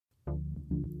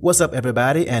What's up,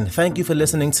 everybody, and thank you for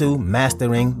listening to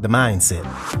Mastering the Mindset.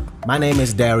 My name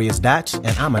is Darius Dotch,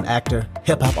 and I'm an actor,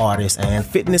 hip-hop artist, and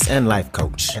fitness and life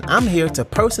coach. And I'm here to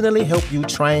personally help you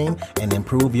train and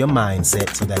improve your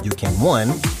mindset so that you can, 1,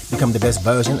 become the best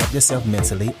version of yourself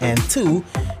mentally, and 2,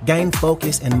 gain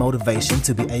focus and motivation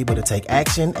to be able to take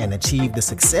action and achieve the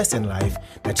success in life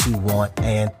that you want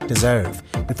and deserve.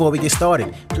 Before we get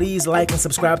started, please like and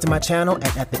subscribe to my channel,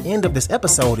 and at the end of this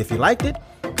episode, if you liked it,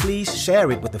 please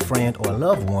share it with a friend or a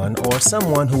loved one or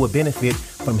someone who would benefit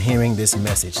from hearing this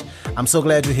message. I'm so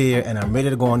glad you're here, and I'm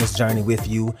ready to go on this journey with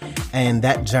you, and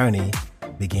that journey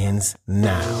begins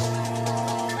now.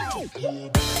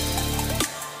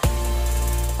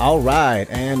 All right,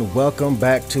 and welcome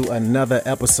back to another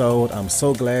episode. I'm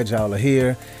so glad y'all are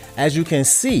here. As you can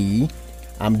see,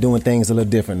 I'm doing things a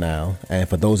little different now, and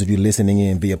for those of you listening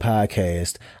in via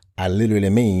podcast, I literally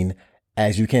mean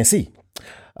as you can see.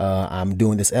 I'm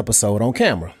doing this episode on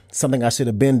camera, something I should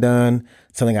have been done,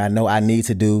 something I know I need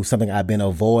to do, something I've been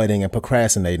avoiding and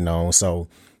procrastinating on. So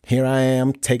here I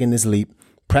am taking this leap,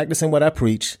 practicing what I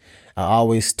preach. I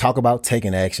always talk about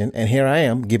taking action, and here I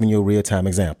am giving you a real-time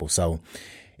example. So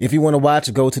if you want to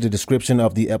watch, go to the description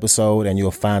of the episode and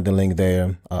you'll find the link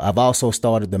there. I've also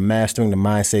started the Mastering the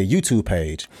Mindset YouTube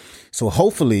page. So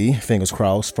hopefully, fingers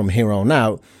crossed, from here on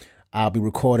out, I'll be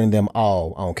recording them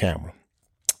all on camera.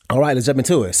 All right, let's jump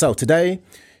into it. So today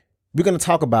we're going to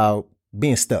talk about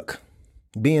being stuck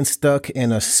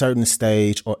in a certain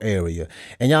stage or area.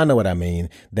 And y'all know what I mean,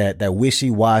 that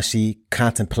wishy-washy,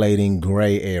 contemplating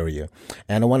gray area.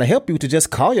 And I want to help you to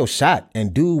just call your shot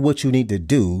and do what you need to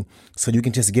do so you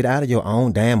can just get out of your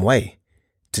own damn way,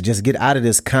 to just get out of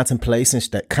this contemplation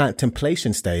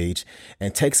stage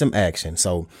and take some action.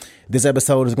 So this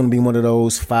episode is going to be one of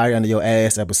those fire under your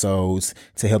ass episodes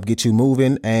to help get you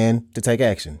moving and to take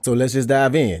action. So let's just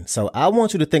dive in. So I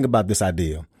want you to think about this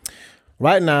idea.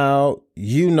 Right now,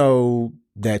 you know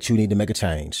that you need to make a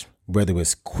change, whether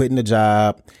it's quitting a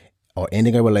job or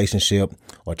ending a relationship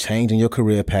or changing your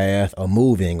career path or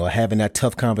moving or having that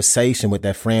tough conversation with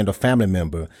that friend or family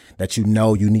member that you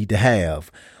know you need to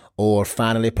have, or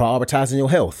finally prioritizing your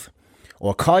health,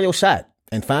 or call your shot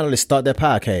and finally start that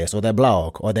podcast or that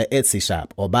blog or that Etsy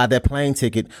shop or buy that plane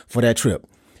ticket for that trip.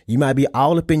 You might be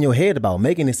all up in your head about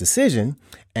making this decision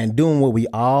and doing what we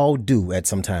all do at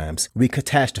some times. We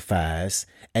catastrophize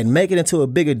and make it into a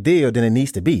bigger deal than it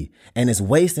needs to be. And it's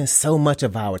wasting so much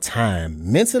of our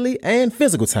time, mentally and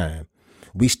physical time.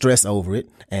 We stress over it,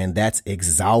 and that's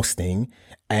exhausting.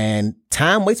 And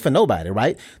time waits for nobody,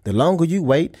 right? The longer you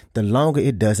wait, the longer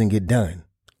it doesn't get done.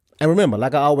 And remember,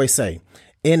 like I always say,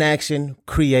 inaction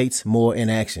creates more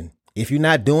inaction. If you're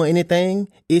not doing anything,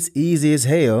 it's easy as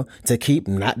hell to keep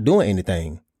not doing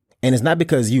anything. And it's not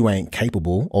because you ain't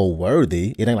capable or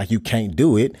worthy. It ain't like you can't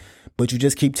do it, but you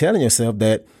just keep telling yourself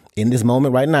that in this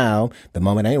moment right now, the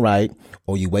moment ain't right,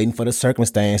 or you waiting for the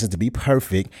circumstances to be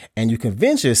perfect, and you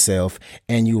convince yourself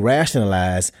and you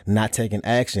rationalize not taking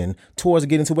action towards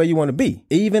getting to where you want to be,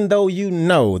 even though you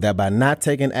know that by not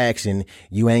taking action,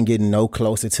 you ain't getting no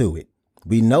closer to it.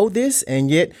 We know this, and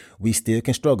yet we still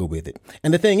can struggle with it.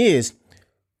 And the thing is,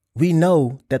 we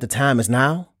know that the time is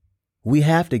now. We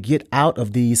have to get out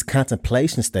of these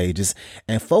contemplation stages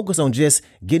and focus on just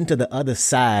getting to the other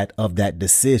side of that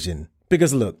decision.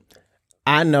 Because look,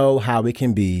 I know how it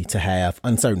can be to have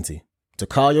uncertainty, to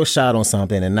call your shot on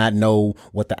something and not know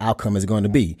what the outcome is going to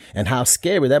be, and how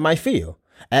scary that might feel.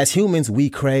 As humans, we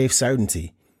crave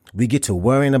certainty. We get to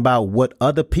worrying about what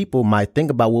other people might think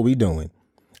about what we're doing,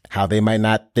 how they might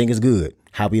not think it's good,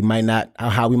 how we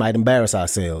might embarrass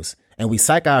ourselves, and we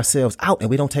psych ourselves out and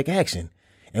we don't take action.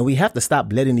 And we have to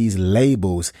stop letting these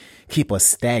labels keep us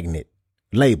stagnant.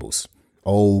 Labels.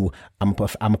 Oh, I'm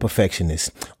a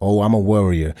perfectionist. Oh, I'm a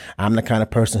worrier. I'm the kind of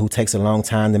person who takes a long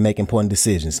time to make important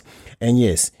decisions. And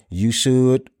yes, you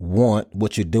should want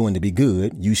what you're doing to be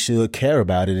good. You should care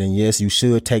about it. And yes, you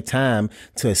should take time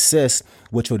to assess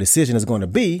what your decision is going to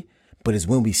be. But it's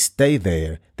when we stay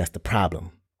there that's the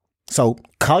problem. So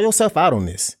call yourself out on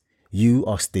this. You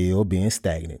are still being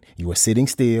stagnant. You are sitting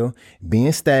still,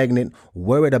 being stagnant,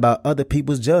 worried about other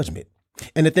people's judgment.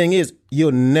 And the thing is,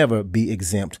 you'll never be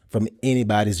exempt from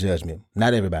anybody's judgment.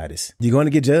 Not everybody's. You're going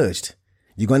to get judged.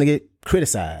 You're going to get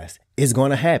criticized. It's going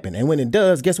to happen. And when it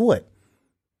does, guess what?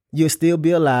 You'll still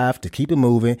be alive to keep it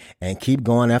moving and keep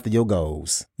going after your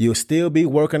goals. You'll still be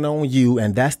working on you.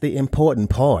 And that's the important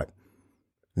part.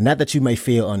 Not that you may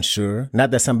feel unsure.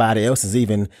 Not that somebody else is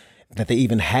that they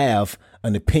even have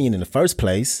an opinion in the first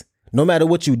place. No matter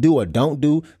what you do or don't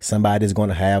do, somebody is going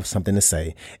to have something to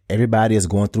say. Everybody is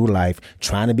going through life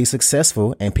trying to be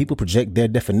successful, and people project their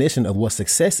definition of what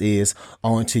success is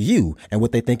onto you and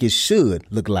what they think it should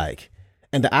look like.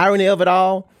 And the irony of it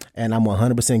all, and I'm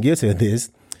 100% guilty of this,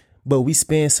 but we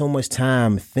spend so much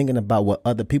time thinking about what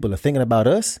other people are thinking about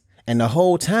us, and the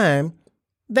whole time,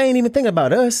 they ain't even thinking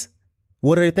about us.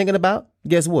 What are they thinking about?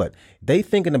 Guess what? They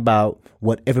thinking about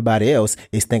what everybody else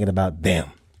is thinking about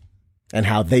them and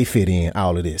how they fit in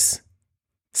all of this.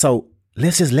 So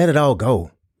let's just let it all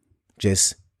go.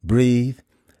 Just breathe,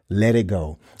 let it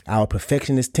go. Our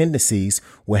perfectionist tendencies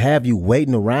will have you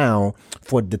waiting around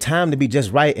for the time to be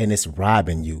just right, and it's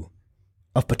robbing you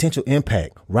of potential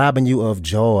impact, robbing you of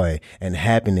joy and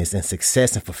happiness and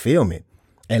success and fulfillment,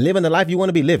 and living the life you want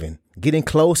to be living, getting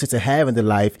closer to having the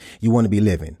life you want to be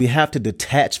living. We have to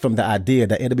detach from the idea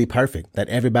that it'll be perfect, that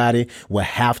everybody will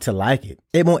have to like it.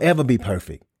 It won't ever be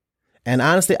perfect. And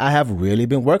honestly, I have really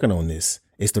been working on this.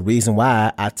 It's the reason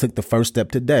why I took the first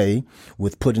step today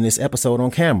with putting this episode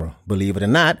on camera. Believe it or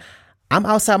not, I'm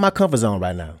outside my comfort zone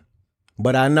right now.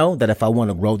 But I know that if I want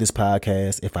to grow this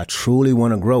podcast, if I truly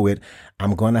want to grow it,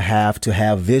 I'm going to have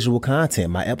visual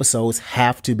content. My episodes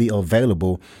have to be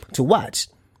available to watch.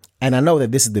 And I know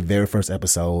that this is the very first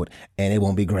episode and it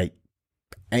won't be great.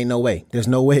 Ain't no way. There's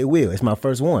no way it will. It's my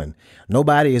first one.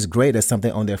 Nobody is great at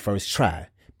something on their first try.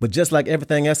 But just like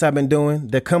everything else I've been doing,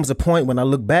 there comes a point when I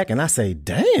look back and I say,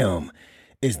 damn,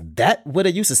 is that what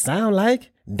it used to sound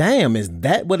like? Damn, is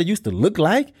that what it used to look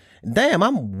like? Damn,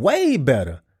 I'm way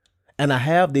better. And I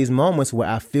have these moments where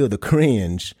I feel the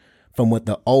cringe from what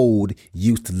the old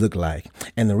used to look like.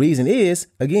 And the reason is,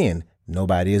 again,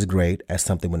 nobody is great at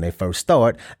something when they first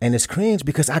start. And it's cringe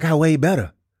because I got way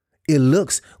better. It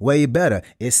looks way better.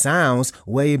 It sounds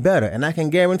way better. And I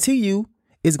can guarantee you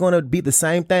it's going to be the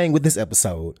same thing with this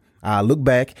episode. I'll look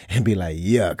back and be like,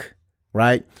 yuck,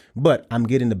 right? But I'm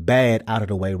getting the bad out of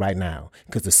the way right now,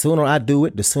 because the sooner I do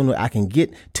it, the sooner I can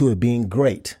get to it being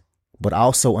great. But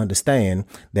also understand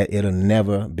that it'll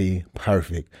never be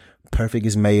perfect. Perfect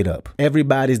is made up.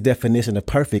 Everybody's definition of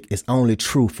perfect is only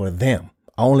true for them,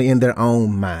 only in their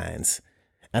own minds.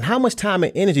 And how much time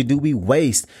and energy do we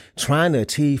waste trying to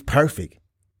achieve perfect?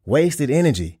 Wasted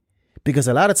energy. Because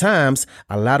a lot of times,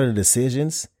 a lot of the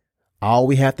decisions, all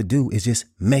we have to do is just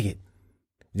make it.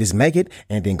 Just make it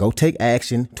and then go take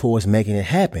action towards making it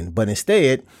happen. But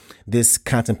instead, this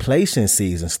contemplation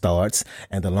season starts,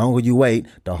 and the longer you wait,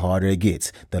 the harder it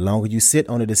gets. The longer you sit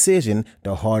on a decision,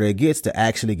 the harder it gets to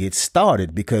actually get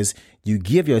started, because you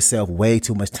give yourself way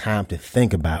too much time to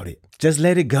think about it. Just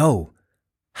let it go.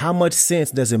 How much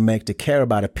sense does it make to care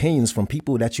about opinions from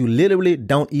people that you literally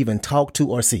don't even talk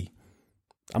to or see?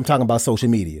 I'm talking about social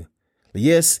media.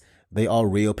 Yes, they are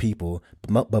real people,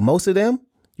 but most of them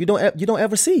you don't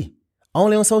ever see.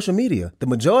 Only on social media. The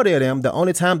majority of them, the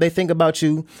only time they think about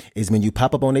you is when you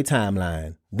pop up on their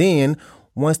timeline. Then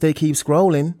once they keep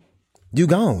scrolling, you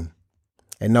gone.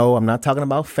 And no, I'm not talking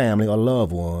about family or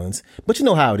loved ones, but you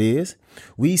know how it is.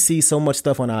 We see so much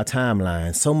stuff on our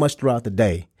timeline, so much throughout the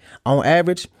day. On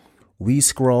average, we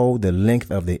scroll the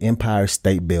length of the Empire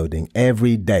State Building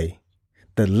every day.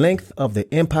 The length of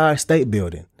the Empire State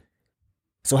Building.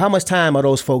 So how much time are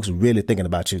those folks really thinking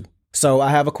about you? So I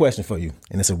have a question for you,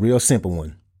 and it's a real simple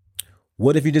one.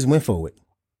 What if you just went for it?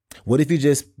 What if you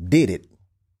just did it?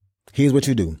 Here's what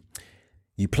you do.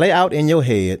 You play out in your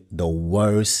head the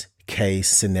worst case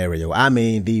scenario. I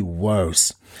mean, the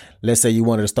worst. Let's say you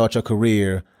wanted to start your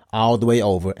career all the way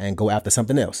over and go after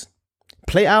something else.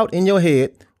 Play out in your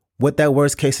head what that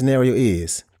worst case scenario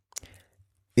is.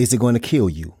 Is it going to kill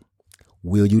you?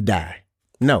 Will you die?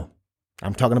 No.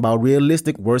 I'm talking about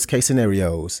realistic worst case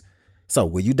scenarios. So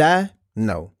will you die?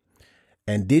 No.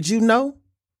 And did you know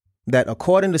that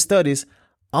according to studies,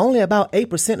 only about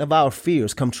 8% of our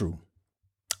fears come true?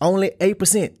 Only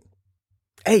 8%.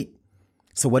 8.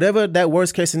 So whatever that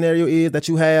worst case scenario is that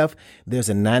you have, there's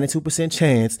a 92%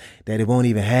 chance that it won't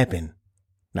even happen.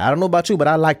 Now, I don't know about you, but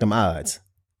I like them odds.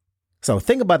 So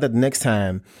think about that the next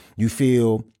time you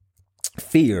feel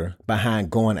fear behind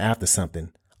going after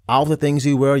something. All the things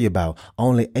you worry about,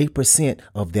 only 8%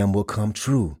 of them will come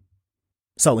true.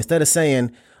 So instead of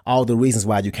saying all the reasons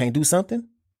why you can't do something,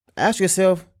 ask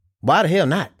yourself, why the hell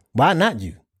not? Why not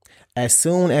you? As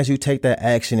soon as you take that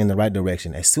action in the right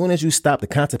direction, as soon as you stop the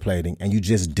contemplating and you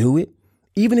just do it,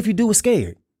 even if you do it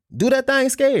scared, do that thing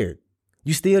scared,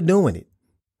 you still doing it.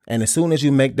 And as soon as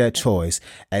you make that choice,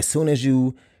 as soon as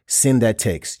you send that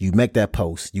text, you make that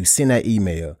post, you send that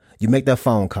email, you make that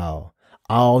phone call,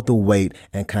 all the weight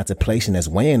and contemplation that's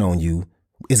weighing on you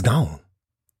is gone.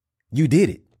 You did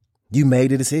it. You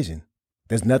made a decision.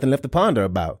 There's nothing left to ponder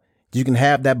about. You can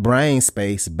have that brain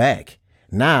space back.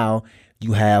 Now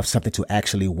you have something to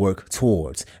actually work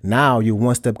towards. Now you're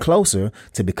one step closer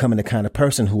to becoming the kind of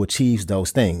person who achieves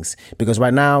those things. Because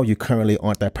right now you currently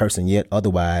aren't that person yet.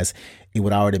 Otherwise, it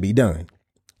would already be done.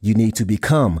 You need to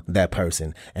become that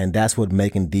person. And that's what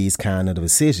making these kind of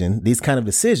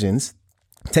decisions,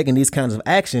 taking these kinds of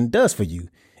action does for you.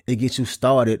 It gets you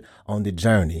started on the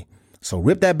journey. So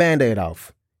rip that Band-Aid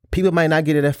off. People might not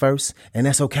get it at first, and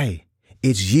that's okay.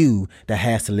 It's you that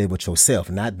has to live with yourself,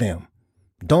 not them.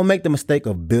 Don't make the mistake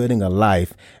of building a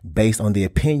life based on the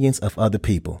opinions of other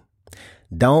people.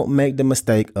 Don't make the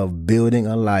mistake of building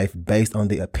a life based on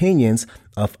the opinions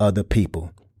of other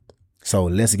people. So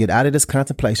let's get out of this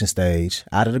contemplation stage,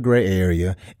 out of the gray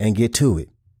area, and get to it.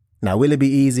 Now, will it be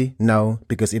easy? No,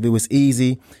 because if it was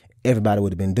easy, everybody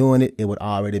would have been doing it. It would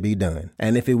already be done.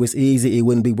 And if it was easy, it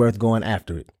wouldn't be worth going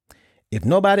after it. If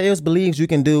nobody else believes you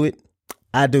can do it,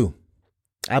 I do.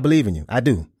 I believe in you. I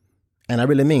do. And I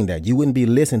really mean that. You wouldn't be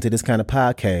listening to this kind of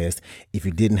podcast if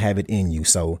you didn't have it in you.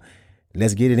 So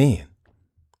let's get it in.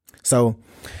 So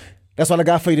that's all I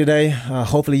got for you today.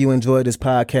 Hopefully you enjoyed this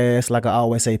podcast. Like I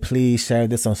always say, please share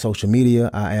this on social media.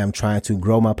 I am trying to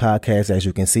grow my podcast, as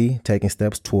you can see, taking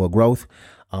steps toward growth.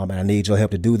 And I need your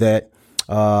help to do that.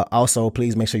 Also,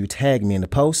 please make sure you tag me in the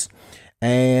post.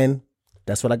 And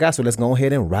that's what I got. So let's go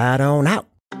ahead and ride on out.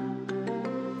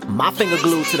 My finger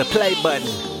glued to the play button.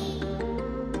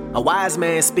 A wise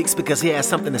man speaks because he has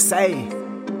something to say.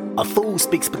 A fool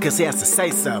speaks because he has to say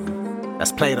something.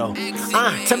 That's Plato.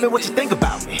 Tell me what you think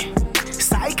about me.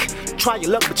 Psych, try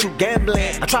your luck but you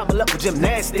gambling. I try my luck with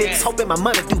gymnastics, hoping my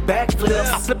money do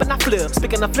backflips. I flip and I flip,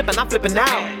 speaking of flipping, I'm flipping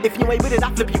out. If you ain't with it,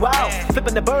 I flip you out.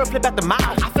 Flipping the bird, flip at the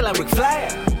mouth. I feel like Ric Flair.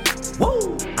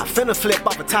 Woo! I finna flip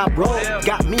off a top rope.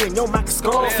 Got me in your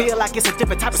microscope. Feel like it's a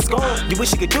different type of score. You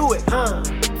wish you could do it, huh?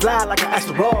 Fly like an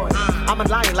asteroid. I'm a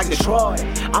lion like Detroit.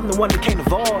 I'm the one that can't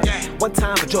avoid. One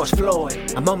time for George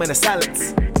Floyd. A moment of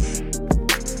silence.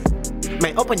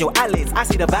 Man, open your eyelids, I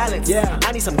see the violence.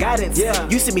 I need some guidance.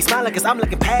 You see me smiling cause I'm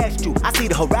looking past you. I see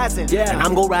the horizon. And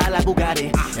I'm gon' ride like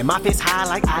Bugatti. And my fist high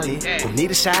like Ali. Who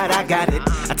need a shot, I got it.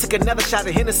 I took another shot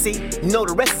of Hennessy. You know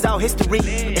the rest is all history.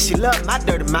 And she loved my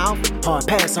dirty mouth. Hard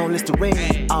pass on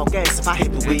Listerine. All gas if I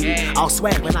hit the weed. All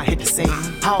swag when I hit the scene.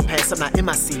 Hard pass, I'm not in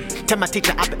my seat. Tell my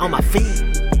teacher I've been on my feet.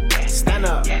 Stand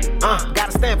up,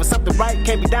 gotta stand for something right.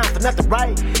 Can't be down for nothing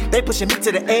right. They pushing me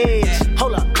to the edge.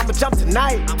 Hold up, I'ma jump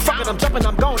tonight. Fuck it, I'm jumping,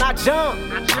 I'm gone, I jump.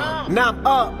 Now I'm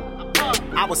up,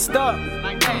 I was stuck.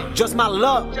 Just my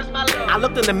luck. I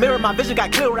looked in the mirror, my vision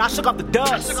got clearer. I shook off the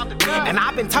dust. And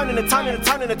I've been turning it up.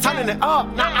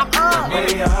 Now I'm up. I'm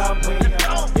way up,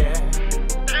 yeah.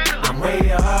 I'm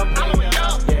way up, yeah.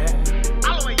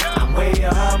 I'm way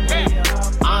up.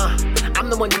 I'm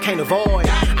the one you can't avoid.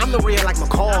 I'm the real like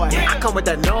McCoy. I come with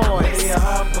that noise.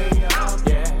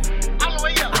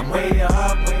 I'm way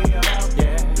up,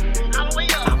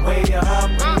 yeah. I'm way up.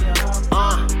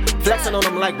 Flexing on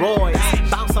them like Roy.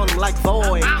 Bounce on them like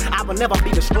Void. I will never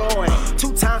be destroyed.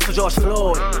 2 times for George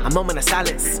Floyd. A moment of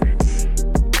silence.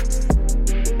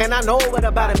 And I know what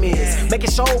about him is. Making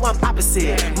sure I'm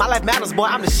opposite. My life matters, boy,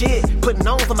 I'm the shit. Putting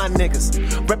on for my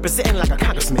niggas. Representing like a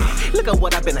congressman. Look at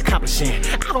what I've been accomplishing.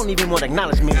 I don't even want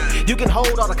acknowledgement. You can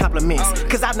hold all the compliments.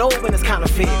 Cause I know when it's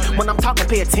counterfeit. When I'm talking,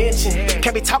 pay attention.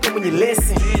 Can't be talking when you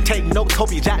listen. Take notes,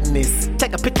 hope you're jotting this.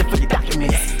 Take a picture for your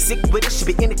documents. Sick with it, should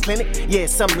be in the clinic. Yeah,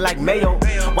 something like Mayo.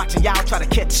 Watching y'all try to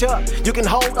catch up. You can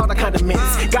hold all the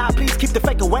condiments. God, please keep the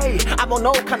fake away. I'm on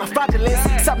no kind of fraudulence.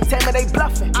 Something tell me they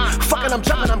bluffing. Fucking, I'm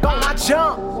jumping. I'm gone, I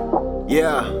jump.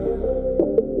 Yeah.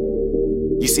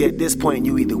 You see, at this point,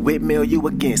 you either with me or you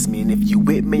against me. And if you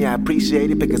with me, I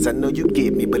appreciate it because I know you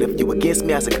get me. But if you against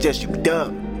me, I suggest you duck.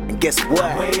 And guess what?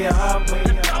 I'm way up,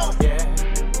 yeah.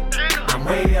 I'm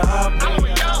way up,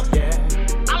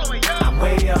 yeah. I'm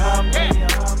way up,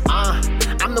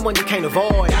 I'm the one you can't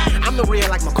avoid. I'm the real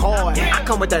like McCoy. I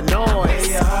come with that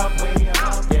noise. I'm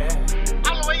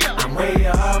way up, I'm way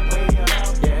up,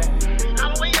 yeah.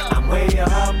 Way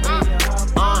up,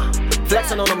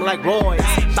 flexing on them like Roy,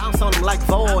 bounce on them like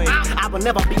Void. I will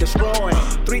never be destroyed.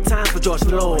 3 times for George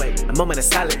Floyd. A moment of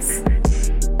silence.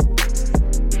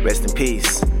 Rest in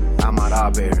peace. Ahmaud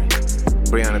Arbery,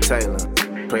 Breonna Taylor,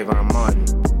 Trayvon Martin,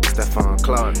 Stephon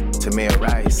Clark, Tamir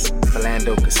Rice,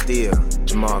 Philando Castile,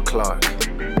 Jamal Clark,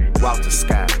 Walter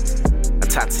Scott,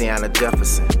 Tatiana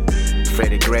Jefferson,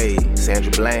 Freddie Gray,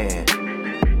 Sandra Bland,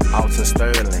 Alton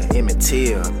Sterling, Emmett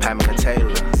Till, Pamela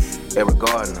Taylor, Eric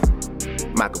Gardner,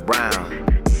 Michael Brown.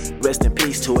 Rest in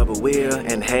peace to whoever will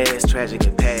and has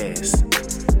tragically passed.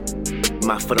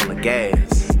 My foot on the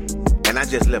gas, and I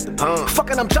just left the pump.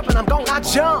 Fucking, I'm jumping, I'm gone, I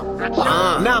jump.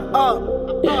 Now I'm up.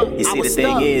 You see, the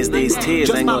thing is, these tears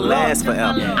ain't gonna last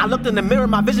forever. I looked in the mirror,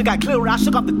 my vision got clearer. I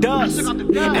shook off the dust.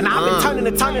 And I've been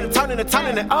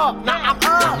turning it up. Now I'm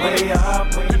up. I'm way up,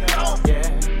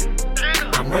 yeah.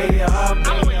 I'm way up,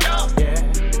 yeah.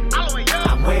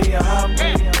 I'm way up,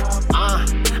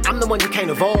 I'm the one you can't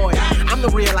avoid. I'm the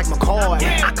real like McCoy.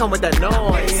 I come with that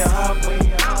noise. yeah. I'm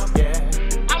way up,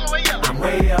 yeah. I'm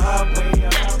way up,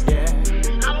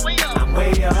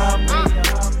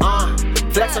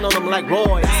 Flexing on them like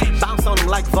Roy. Bounce on them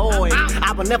like Void.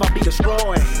 I will never be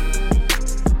destroyed.